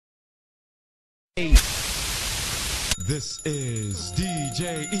This is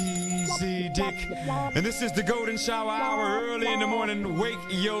DJ Easy Dick, and this is the Golden Shower Hour. Early in the morning, wake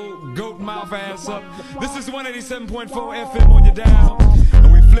your goat mouth ass up. This is 187.4 FM on your dial,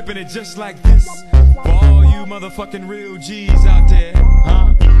 and we flipping it just like this for all you motherfucking real G's out there,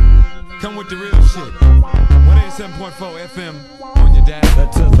 huh? Come with the real shit. 187.4 FM on your dial.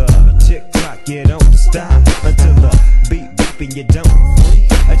 Until the tick-tock, you don't stop. Until the beat beeping, you don't free.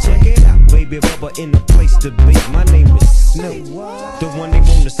 Check it out, baby bubba in the place to be. My name is Snoop, the one they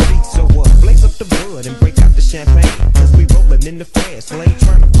wanna speak. So blaze up the bud and break out the champagne, cause we rollin' in the fast lane,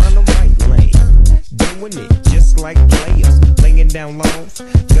 trying to find the right lane. Doing it just like Playas, laying down laws.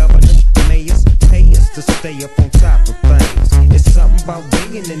 Governors, mayors, pay us to stay up on top of things. It's something about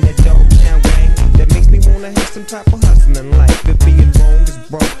being in that Dogg Pound Gang that makes me wanna have some type of hustling life. If being wrong is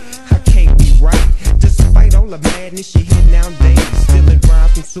wrong, I can't be right. Despite all the madness you hear nowadays, stealing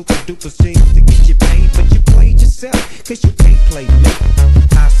rhymes from super duper scenes to get you paid, but you played yourself, cause you can't play me.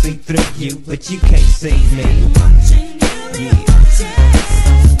 I see through you, but you can't see me. Yeah.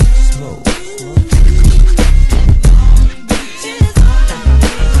 Smooth.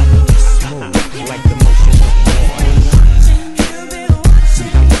 Smooth, like the motion of water.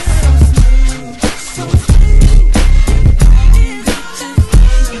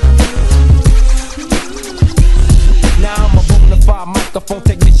 Now I'm a bona fide microphone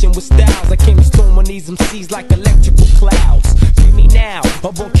technician with styles. I came to storm on these MCs like electrical clouds. Hear me now,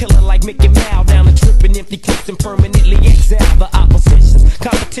 a born killer like Mickey Mouse. Down the tripping empty clips and permanently exile the opposition.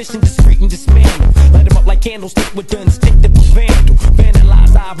 Competition discreet and dismantle. Light them up like candlestick with the instinctive vandal.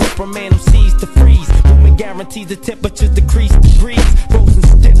 Vandalize, I reprimand MCs to freeze. Movement guarantees the temperatures decrease degrees. Frozen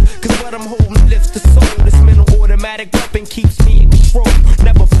stiff, cause what I'm holding lifts the soul. This mental automatic weapon keeps me in control.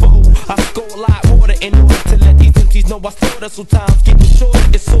 Never fold, I score like water in order to let these MCs know I slaughter. So times getting shorter,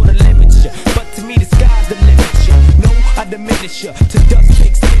 it sorta limits ya. But to me the sky's the limit ya. No, I diminish ya to dust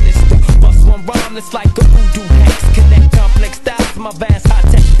takes sinister. Bust one rhyme that's like a voodoo hex. Connect complex styles to my vast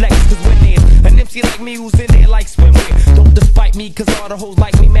high-tech flex. Cause when there's an MC like me who's in there like swimwear, don't despite me cause all the hoes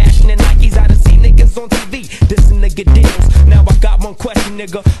like me mashing the Nikes. I done seen niggas on TV, this nigga deals. Now I got one question,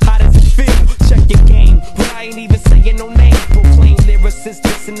 nigga, how does it feel? Check your game, but I ain't even saying no names. Proclaim lyricists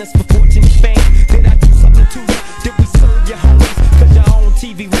dissing us for fortune and fame. Did I do something to you? Did we serve your homies? Cause you're on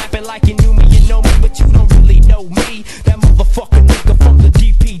TV rapping like you knew me, you know me, but you don't really know me. That motherfucker nigga from the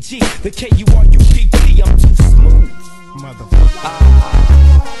DPG, the KURUPG, I'm too smooth, motherfucker.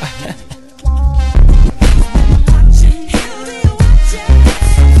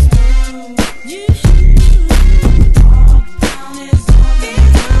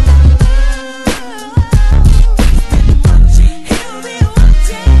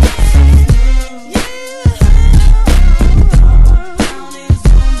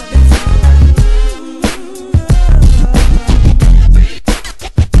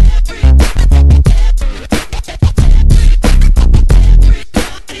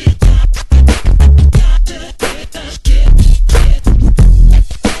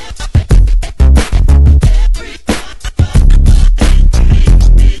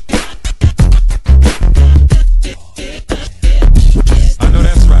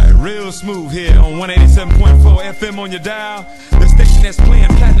 Smooth here on 187.4 FM on your dial. The station that's playing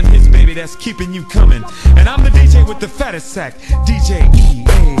platinum hits, baby, that's keeping you coming. And I'm the DJ with the fattest sack, DJ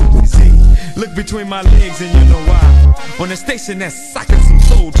Easy. Look between my legs and you know why. On the station that's socking some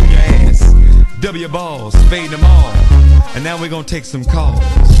soul to your ass. W balls, fade them all. And now we're gonna take some calls.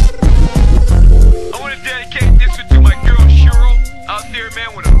 I wanna dedicate this one to my girl Cheryl out there,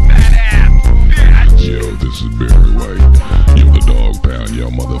 man, with a fat ass. Yo, this is Barry White. Yo, the Dogg Pound, yo,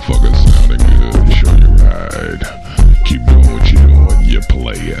 motherfucker sounding good. Show you right. Keep doing what you're doing, you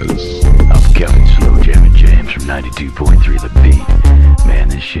players. I'm Kevin Slow Jammin' James from 92.3 The Beat. Man,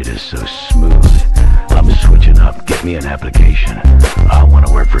 this shit is so smooth. I'm switching up. Get me an application.